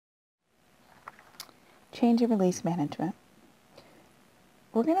Change and release management.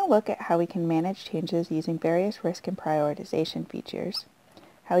 We're going to look at how we can manage changes using various risk and prioritization features,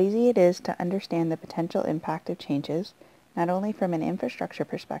 how easy it is to understand the potential impact of changes, not only from an infrastructure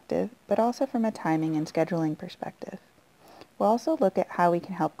perspective, but also from a timing and scheduling perspective. We'll also look at how we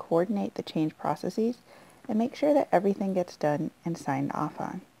can help coordinate the change processes and make sure that everything gets done and signed off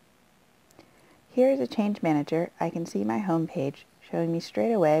on. Here is a change manager. I can see my home page showing me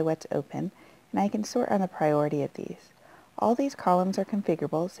straight away what's open, and I can sort on the priority of these. All these columns are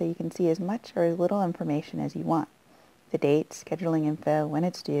configurable so you can see as much or as little information as you want. The date, scheduling info, when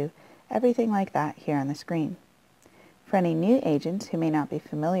it's due, everything like that here on the screen. For any new agents who may not be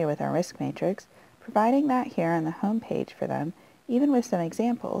familiar with our risk matrix, providing that here on the home page for them, even with some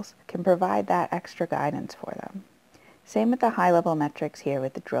examples, can provide that extra guidance for them. Same with the high-level metrics here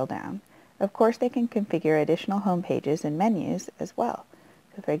with the drill down. Of course, they can configure additional home pages and menus as well.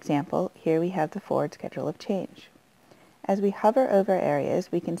 So for example, here we have the forward schedule of change. As we hover over areas,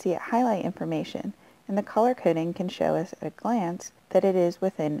 we can see it highlight information, and the color coding can show us at a glance that it is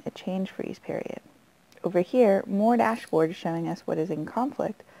within a change freeze period. Over here, more dashboards showing us what is in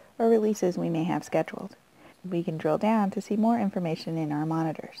conflict or releases we may have scheduled. We can drill down to see more information in our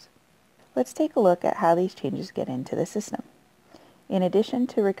monitors. Let's take a look at how these changes get into the system. In addition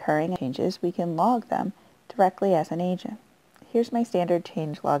to recurring changes, we can log them directly as an agent. Here's my standard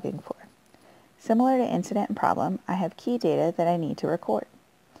change logging form. Similar to incident and problem, I have key data that I need to record.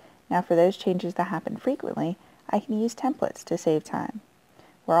 Now for those changes that happen frequently, I can use templates to save time.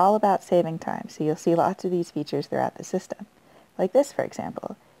 We're all about saving time, so you'll see lots of these features throughout the system. Like this, for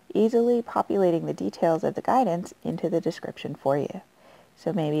example, easily populating the details of the guidance into the description for you.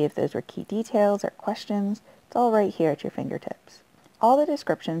 So maybe if those were key details or questions, it's all right here at your fingertips. All the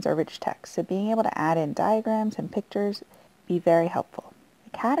descriptions are rich text, so being able to add in diagrams and pictures be very helpful.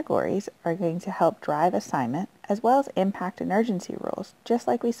 The categories are going to help drive assignment as well as impact and urgency rules, just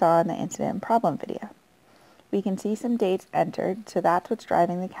like we saw in the incident and problem video. We can see some dates entered, so that's what's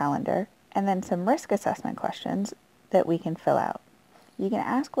driving the calendar, and then some risk assessment questions that we can fill out. You can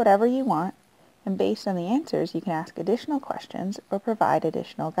ask whatever you want, and based on the answers, you can ask additional questions or provide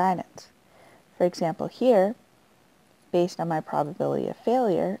additional guidance. For example, here, based on my probability of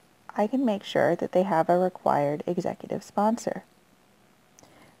failure, I can make sure that they have a required executive sponsor.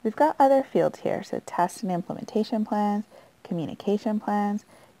 We've got other fields here, so test and implementation plans, communication plans.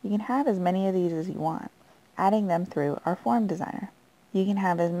 You can have as many of these as you want, adding them through our form designer. You can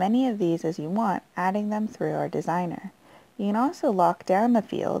have as many of these as you want, adding them through our designer. You can also lock down the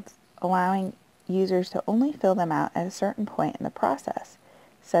fields, allowing users to only fill them out at a certain point in the process,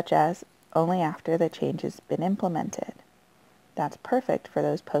 such as only after the change has been implemented. That's perfect for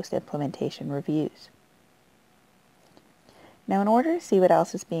those post-implementation reviews. Now in order to see what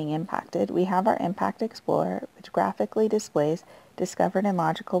else is being impacted, we have our Impact Explorer, which graphically displays discovered and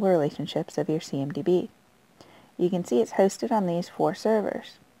logical relationships of your CMDB. You can see it's hosted on these 4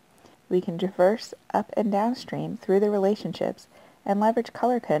 servers. We can traverse up and downstream through the relationships and leverage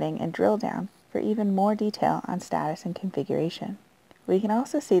color coding and drill down for even more detail on status and configuration. We can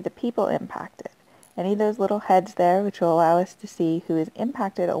also see the people impacted. Any of those little heads there, which will allow us to see who is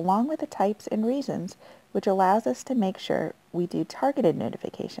impacted along with the types and reasons, which allows us to make sure we do targeted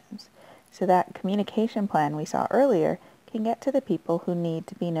notifications, so that communication plan we saw earlier can get to the people who need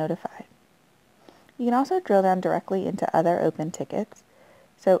to be notified. You can also drill down directly into other open tickets,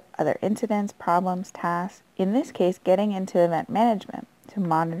 so other incidents, problems, tasks, in this case getting into event management to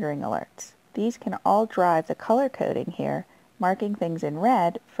monitoring alerts. These can all drive the color coding here, marking things in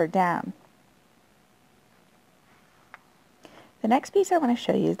red for down. The next piece I want to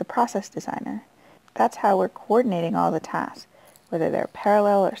show you is the process designer. That's how we're coordinating all the tasks, whether they're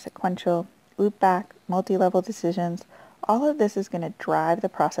parallel or sequential, loopback, multi-level decisions. All of this is going to drive the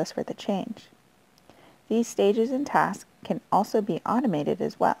process for the change. These stages and tasks can also be automated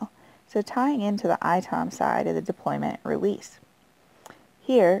as well, so tying into the ITOM side of the deployment and release.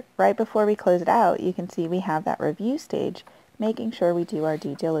 Here, right before we close it out, you can see we have that review stage, making sure we do our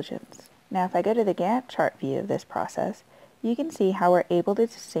due diligence. Now if I go to the Gantt chart view of this process, you can see how we're able to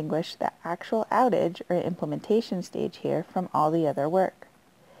distinguish the actual outage or implementation stage here from all the other work.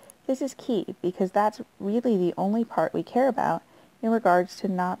 This is key because that's really the only part we care about in regards to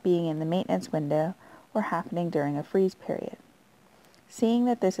not being in the maintenance window or happening during a freeze period. Seeing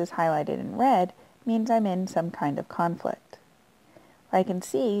that this is highlighted in red means I'm in some kind of conflict. I can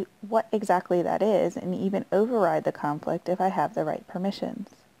see what exactly that is and even override the conflict if I have the right permissions.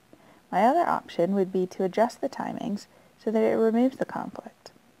 My other option would be to adjust the timings so that it removes the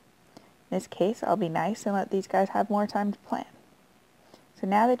conflict. In this case, I'll be nice and let these guys have more time to plan. So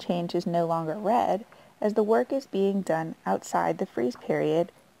now the change is no longer red, as the work is being done outside the freeze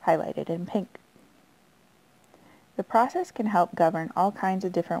period highlighted in pink. The process can help govern all kinds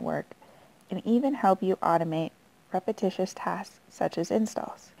of different work and even help you automate repetitious tasks such as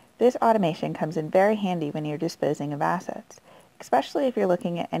installs. This automation comes in very handy when you're disposing of assets, especially if you're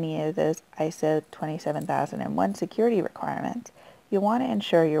looking at any of those ISO 27001 security requirements. You'll want to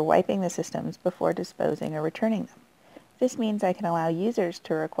ensure you're wiping the systems before disposing or returning them. This means I can allow users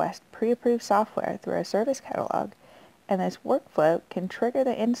to request pre-approved software through a service catalog, and this workflow can trigger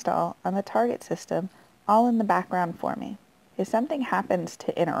the install on the target system all in the background for me. If something happens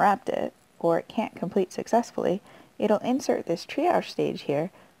to interrupt it, or it can't complete successfully, it'll insert this triage stage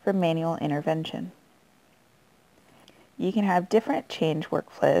here for manual intervention. You can have different change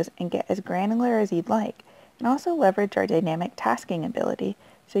workflows and get as granular as you'd like, and also leverage our dynamic tasking ability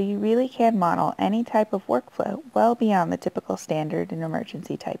so you really can model any type of workflow well beyond the typical standard and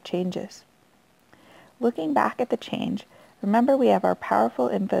emergency type changes. Looking back at the change, remember we have our powerful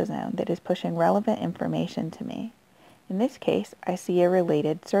info zone that is pushing relevant information to me. In this case, I see a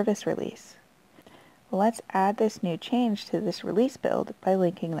related service release. Well, let's add this new change to this release build by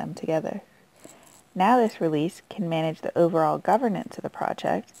linking them together. Now this release can manage the overall governance of the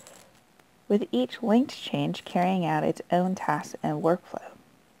project, with each linked change carrying out its own tasks and workflow.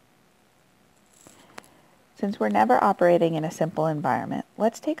 Since we're never operating in a simple environment,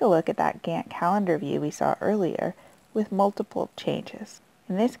 let's take a look at that Gantt calendar view we saw earlier with multiple changes.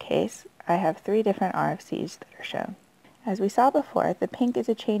 In this case, I have 3 different RFCs that are shown. As we saw before, the pink is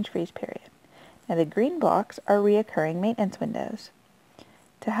a change freeze period. Now the green blocks are reoccurring maintenance windows.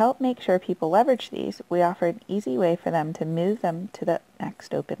 To help make sure people leverage these, we offer an easy way for them to move them to the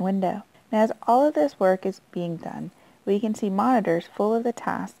next open window. Now as all of this work is being done, we can see monitors full of the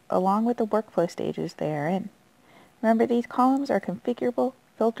tasks along with the workflow stages they are in. Remember, these columns are configurable,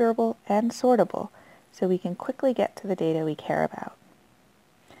 filterable, and sortable, so we can quickly get to the data we care about.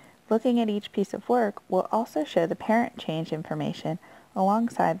 Looking at each piece of work will also show the parent change information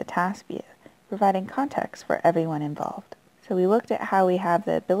alongside the task view, providing context for everyone involved. So we looked at how we have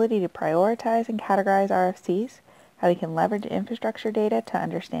the ability to prioritize and categorize RFCs, how we can leverage infrastructure data to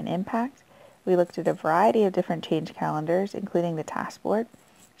understand impact. We looked at a variety of different change calendars, including the task board,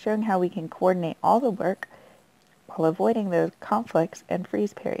 showing how we can coordinate all the work while avoiding those conflicts and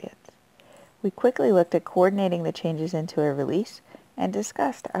freeze periods. We quickly looked at coordinating the changes into a release and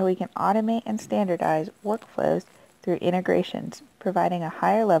discussed how we can automate and standardize workflows through integrations, providing a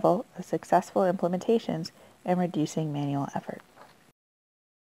higher level of successful implementations and reducing manual effort.